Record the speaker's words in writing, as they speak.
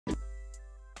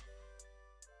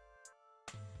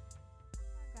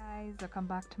guys, welcome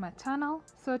back to my channel.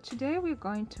 So today we're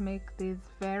going to make this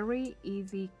very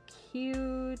easy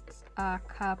cute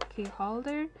cup key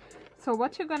holder. So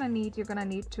what you're gonna need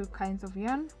two kinds of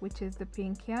yarn, which is the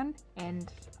pink yarn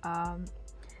and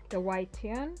the white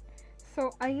yarn.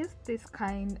 So I used this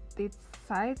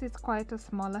size, it's quite a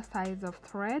smaller size of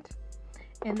thread,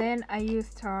 and then I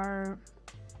used a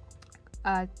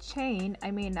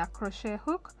crochet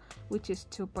hook, which is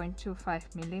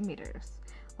 2.25 millimeters.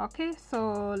 Okay,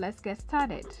 so let's get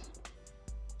started.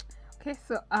 Okay,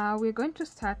 so we're going to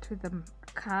start with the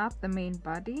cap, the main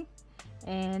body,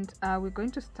 and we're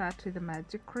going to start with the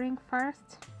magic ring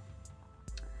first.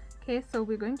 Okay, so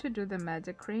we're going to do the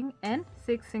magic ring and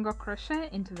 6 single crochet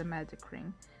into the magic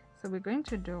ring. So we're going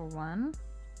to do 1,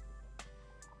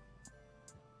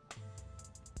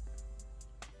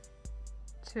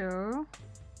 2,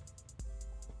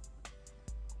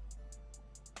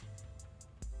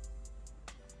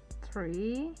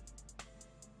 3,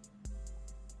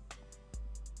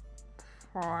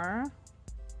 4,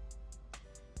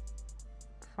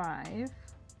 5,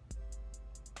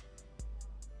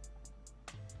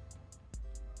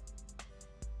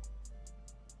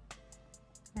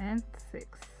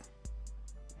 6.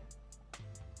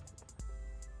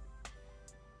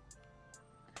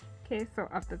 Okay, so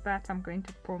after that I'm going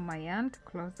to pull my yarn to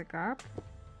close the gap.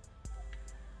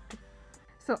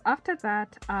 So after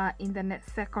that, in the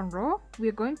next second row,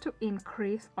 we're going to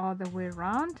increase all the way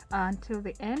around until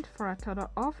the end for a total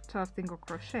of 12 single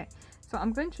crochet. So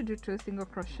I'm going to do 2 single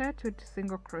crochet, 2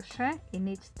 single crochet in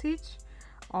each stitch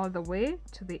all the way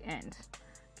to the end.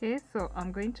 Okay, so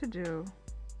I'm going to do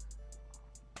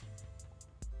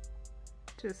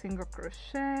 2 single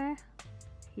crochet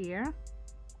here,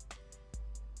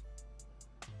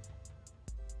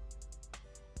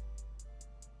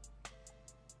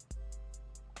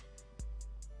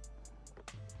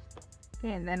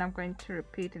 okay, and then I'm going to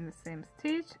repeat in the same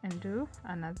stitch and do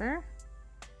another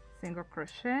single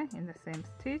crochet in the same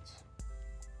stitch.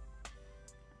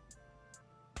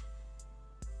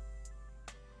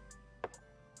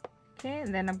 Okay,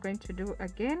 and then I'm going to do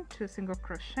again 2 single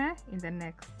crochet in the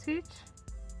next stitch.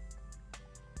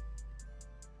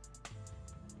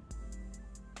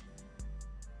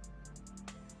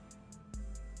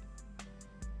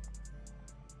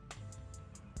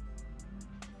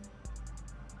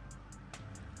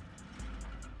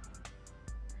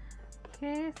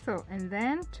 Okay, so and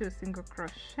then 2 single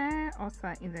crochet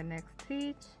also in the next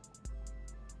stitch.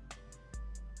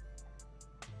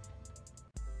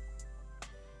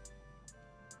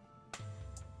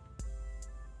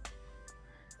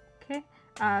 Okay,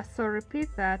 so repeat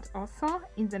that also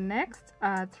in the next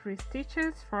 3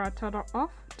 stitches for a total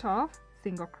of 12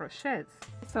 single crochets.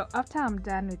 So after I'm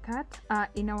done with that,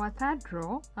 in our third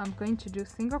row I'm going to do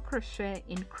single crochet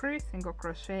increase, single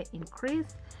crochet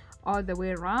increase all the way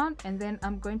around, and then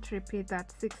I'm going to repeat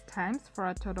that 6 times for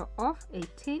a total of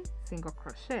 18 single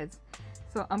crochets.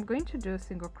 So I'm going to do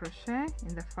single crochet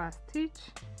in the first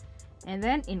stitch and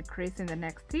then increase in the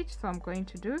next stitch. So I'm going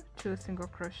to do 2 single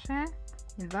crochet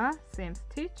in the same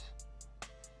stitch.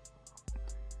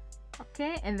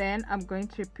 Okay, and then I'm going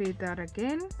to repeat that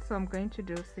again. So I'm going to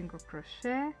do single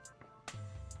crochet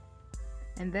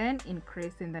and then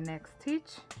increase in the next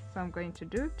stitch. So I'm going to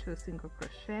do 2 single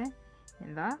crochet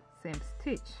in the same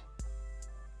stitch.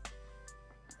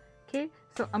 Okay,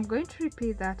 so I'm going to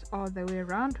repeat that all the way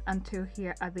around until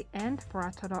here at the end for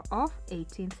a total of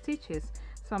 18 stitches.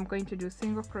 So I'm going to do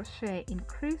single crochet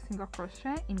increase, single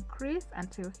crochet increase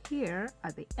until here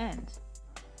at the end.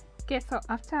 Okay, so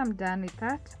after I'm done with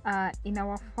that, in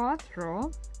our fourth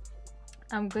row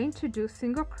I'm going to do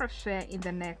single crochet in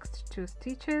the next 2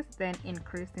 stitches, then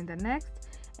increase in the next,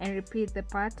 and repeat the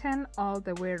pattern all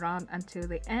the way around until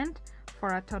the end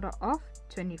for a total of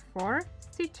 24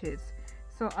 stitches.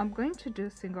 So I'm going to do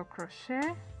single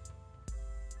crochet,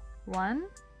 1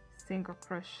 single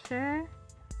crochet,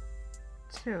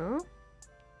 2,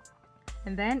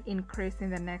 and then increase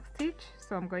in the next stitch.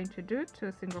 So I'm going to do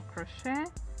 2 single crochet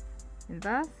in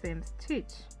the same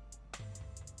stitch,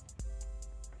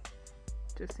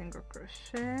 2 single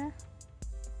crochet.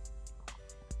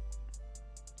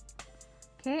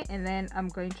 Okay, and then I'm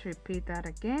going to repeat that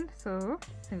again. So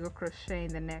single crochet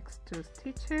in the next 2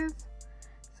 stitches.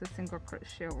 So single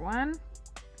crochet 1,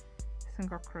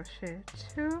 single crochet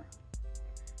 2,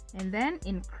 and then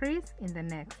increase in the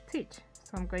next stitch.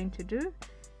 So I'm going to do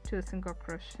 2 single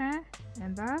crochet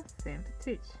in the same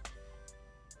stitch.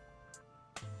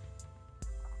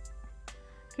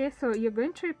 Okay, so you're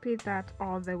going to repeat that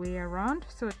all the way around.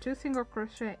 So 2 single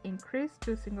crochet increase,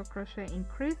 2 single crochet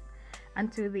increase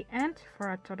until the end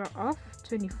for a total of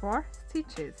 24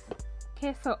 stitches.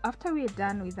 Okay, so after we're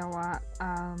done with our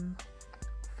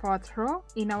fourth row,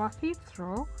 in our fifth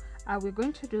row we're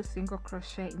going to do single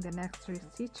crochet in the next 3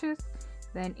 stitches,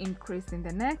 then increase in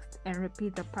the next, and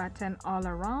repeat the pattern all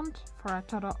around for a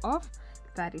total of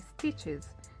 30 stitches.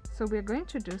 So we're going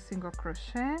to do single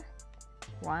crochet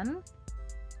 1,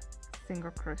 single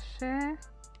crochet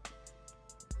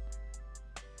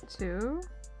 2,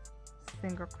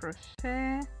 single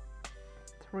crochet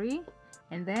 3,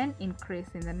 and then increase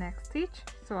in the next stitch.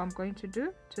 So I'm going to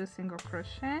do 2 single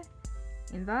crochet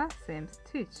in the same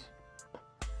stitch.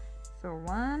 So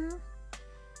 1,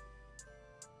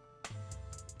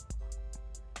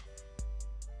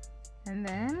 and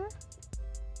then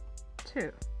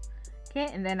 2. Okay,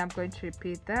 and then I'm going to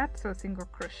repeat that. So single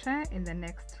crochet in the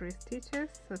next 3 stitches.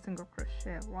 So single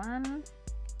crochet 1,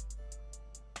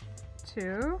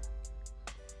 2,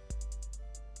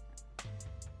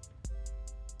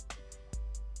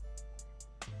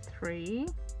 3,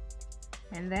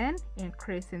 and then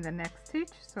increase in the next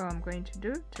stitch. So I'm going to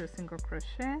do 2 single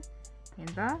crochet in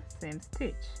the same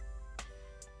stitch.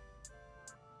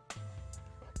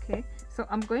 Okay, so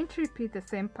I'm going to repeat the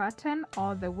same pattern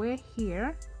all the way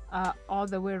here, all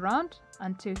the way around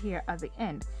until here at the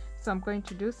end. So I'm going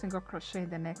to do single crochet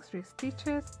in the next 3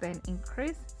 stitches, then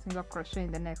increase, single crochet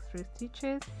in the next 3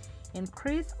 stitches,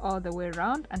 increase all the way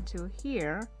around until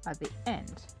here at the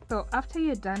end. So after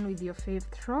you're done with your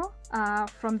 5th row,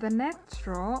 from the next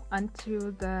row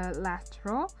until the last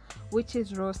row, which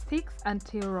is row 6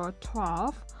 until row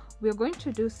 12, we're going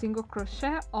to do single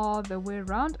crochet all the way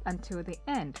around until the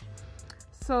end.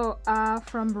 So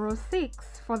from row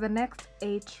 6 for the next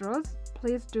 8 rows,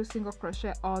 please do single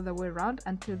crochet all the way around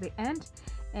until the end.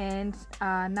 And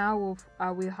now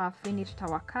we'll have finished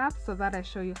our cap, so that I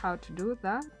show you how to do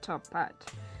the top part.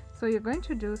 So you're going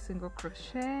to do single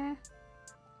crochet,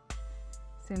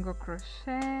 single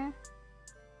crochet,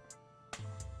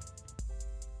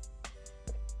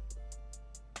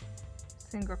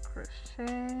 single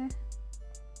crochet.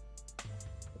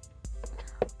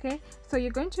 Okay, so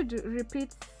you're going to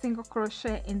repeat single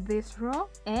crochet in this row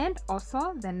and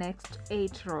also the next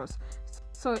 8 rows.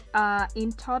 So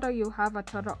in total you have a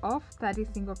total of 30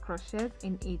 single crochets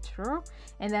in each row,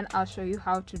 and then I'll show you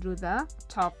how to do the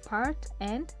top part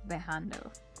and the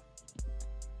handle.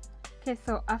 Okay,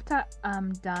 so after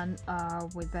I'm done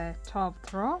with the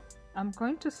 12th row, I'm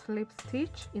going to slip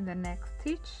stitch in the next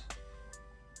stitch.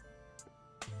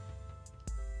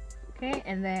 Okay,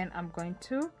 and then I'm going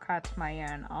to cut my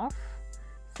yarn off.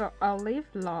 So I'll leave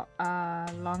long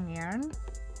yarn,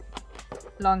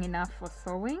 long enough for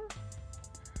sewing.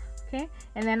 Okay,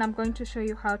 and then I'm going to show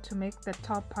you how to make the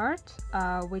top part,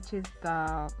 which is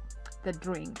the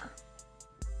drink.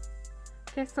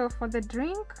 Okay, so for the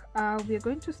drink, we're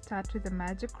going to start with the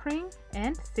magic ring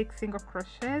and 6 single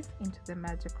crochets into the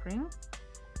magic ring.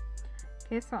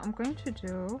 Okay, so I'm going to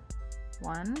do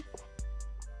 1,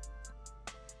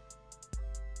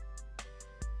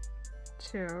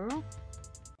 2,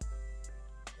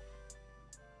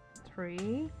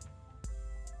 3,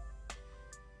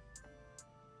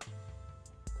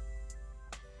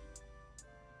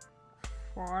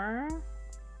 4,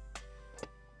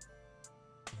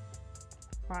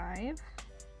 5,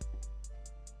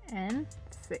 and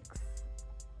 6.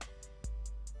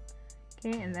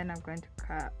 Okay, and then I'm going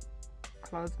to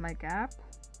close my gap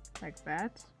like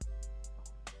that.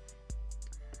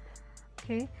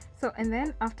 Okay, so and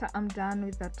then after I'm done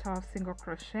with the 12 single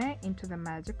crochet into the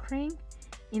magic ring,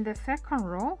 in the second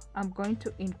row I'm going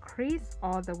to increase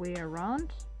all the way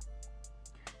around.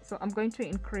 So I'm going to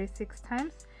increase 6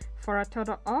 times for a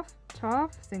total of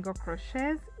 12 single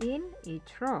crochets in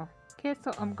each row. Okay,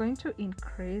 so I'm going to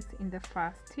increase in the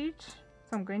first stitch.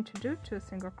 So I'm going to do 2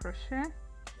 single crochet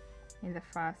in the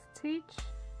first stitch,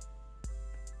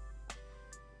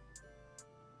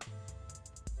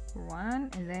 1,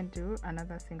 and then do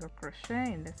another single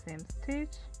crochet in the same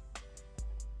stitch,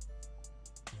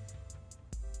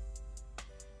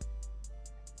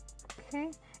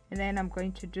 okay, and then I'm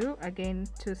going to do again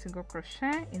 2 single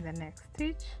crochet in the next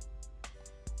stitch,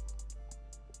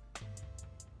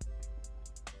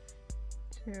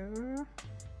 2,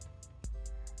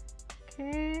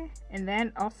 okay, and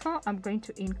then also I'm going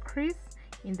to increase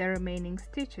in the remaining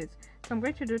stitches. So I'm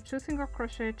going to do 2 single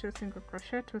crochet, 2 single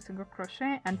crochet, 2 single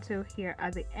crochet until here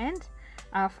at the end,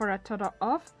 for a total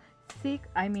of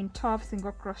 12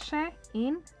 single crochet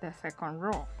in the second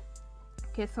row.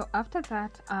 Okay, so after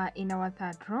that, in our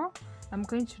third row, I'm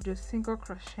going to do single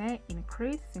crochet,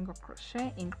 increase, single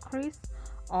crochet, increase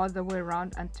all the way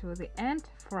around until the end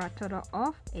for a total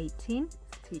of 18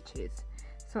 stitches.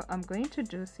 So I'm going to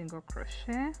do single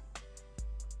crochet,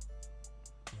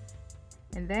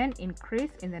 and then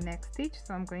increase in the next stitch.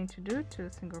 So I'm going to do 2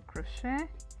 single crochet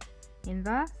in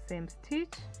the same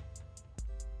stitch.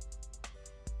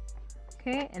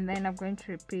 Okay, and then I'm going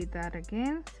to repeat that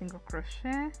again, single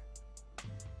crochet,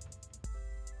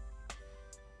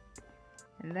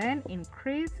 and then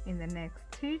increase in the next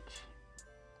stitch.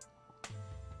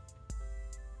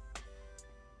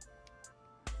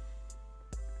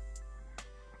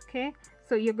 Okay,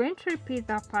 so you're going to repeat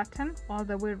that pattern all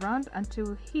the way around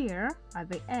until here at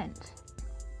the end.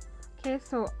 Okay,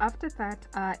 so after that,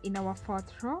 in our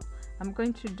 4th row, I'm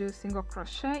going to do single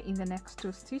crochet in the next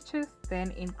 2 stitches,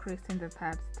 then increase in the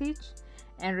 3rd stitch,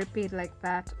 and repeat like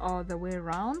that all the way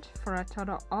around for a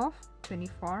total of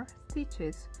 24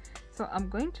 stitches. So I'm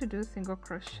going to do single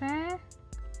crochet,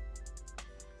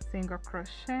 single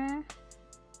crochet,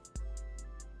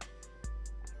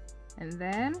 and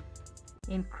then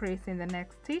increase in the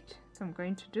next stitch. So I'm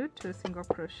going to do 2 single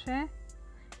crochet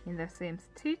in the same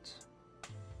stitch,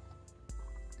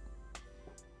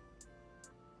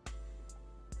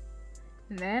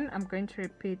 and then I'm going to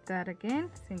repeat that again,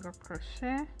 single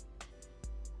crochet,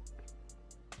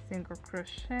 single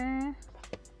crochet,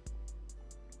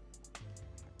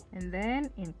 and then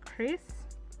increase.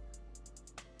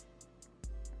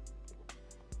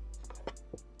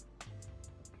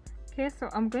 Okay, so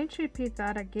I'm going to repeat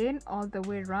that again all the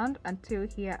way around until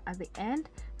here at the end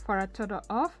for a total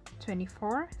of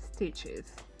 24 stitches.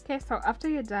 Okay, so after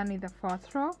you're done in the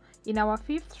 4th row, in our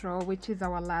 5th row, which is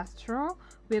our last row,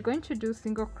 we're going to do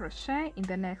single crochet in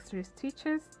the next 3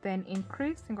 stitches, then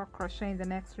increase, single crochet in the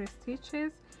next 3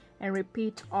 stitches, and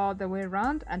repeat all the way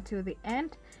around until the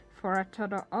end for a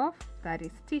total of 30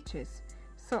 stitches.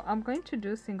 So I'm going to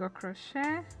do single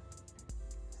crochet,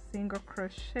 single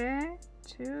crochet,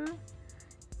 2,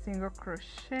 single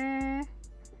crochet,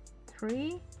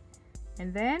 3,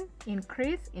 and then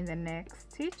increase in the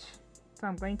next stitch. So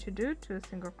I'm going to do 2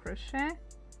 single crochet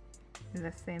in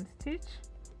the same stitch.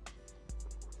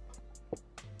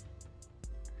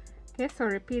 Okay, so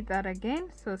repeat that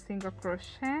again. So single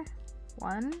crochet,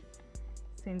 1,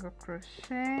 single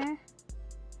crochet,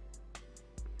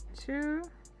 2,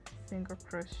 single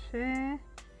crochet,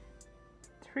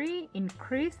 3,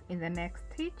 increase in the next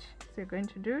stitch. So you're going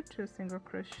to do 2 single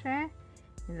crochet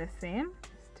in the same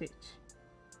stitch.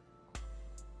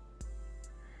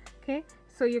 Okay,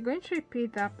 so you're going to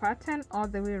repeat that pattern all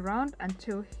the way around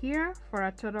until here for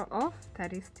a total of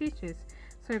 30 stitches.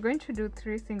 So you're going to do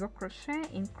 3 single crochet,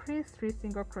 increase, 3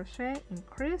 single crochet,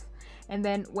 increase, and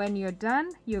then when you're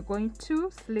done, you're going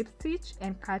to slip stitch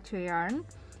and cut your yarn,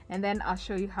 and then I'll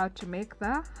show you how to make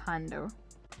the handle.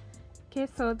 Okay,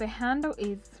 so the handle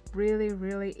is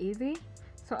really easy.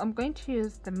 So I'm going to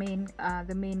use the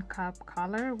main cup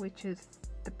color, which is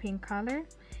the pink color,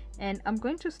 and I'm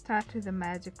going to start with the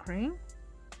magic ring,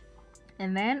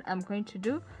 and then I'm going to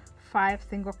do 5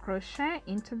 single crochet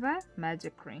into the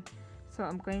magic ring. So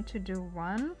I'm going to do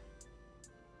 1,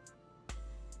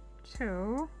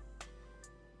 2,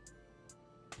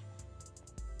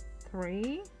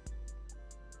 3,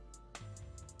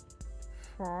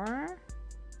 4,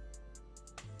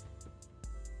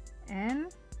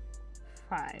 and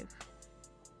 5.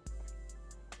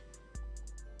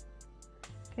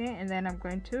 Okay, and then I'm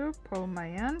going to pull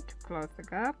my yarn to close the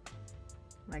gap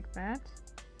like that.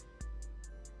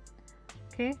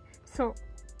 Okay, so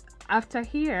after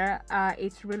here,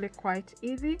 it's really quite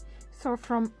easy. So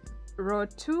from row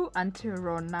 2 until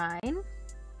row 9,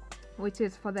 which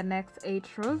is for the next 8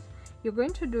 rows, you're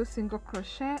going to do single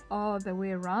crochet all the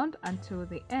way around until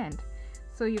the end.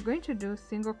 So you're going to do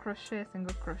single crochet,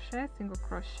 single crochet, single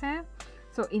crochet,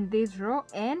 so in this row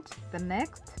and the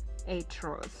next 8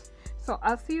 rows. So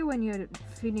I'll see you when you're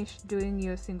finished doing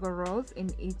your single rows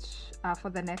in each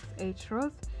for the next 8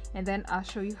 rows, and then I'll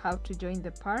show you how to join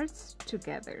the parts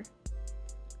together.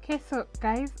 Okay, so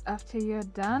guys, after you're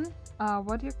done,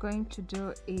 what you're going to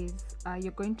do is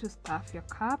you're going to stuff your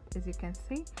cup. As you can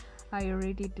see, I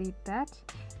already did that,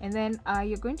 and then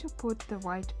you're going to put the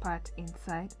white part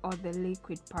inside, or the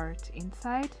liquid part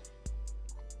inside.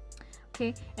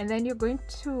 Okay, and then you're going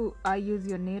to use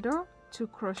your needle to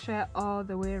crochet all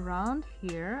the way around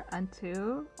here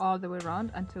until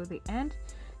the end.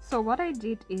 So what I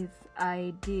did is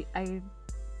I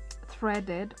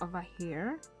threaded over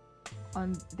here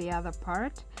on the other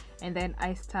part, and then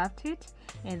I stuffed it,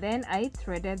 and then I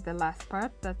threaded the last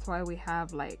part. That's why we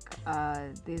have like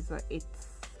this, it's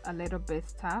a little bit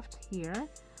stuffed here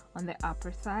on the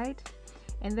upper side.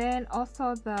 And then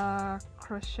also the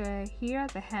crochet here,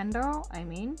 the handle, I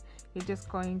mean, you're just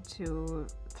going to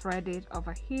thread it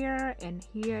over here and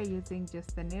here using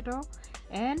just the needle,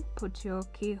 and put your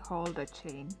key holder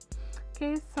chain.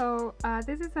 Okay, so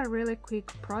this is a really quick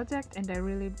project, and I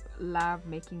really love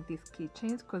making these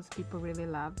keychains because people really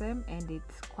love them, and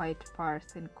it's quite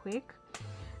fast and quick.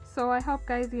 So I hope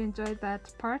guys you enjoyed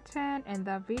that part 10 and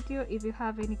that video. If you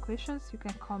have any questions, you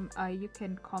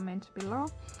can comment below,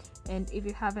 and if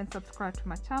you haven't subscribed to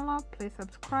my channel, please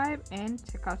subscribe and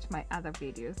check out my other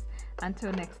videos.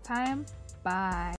 Until next time, bye.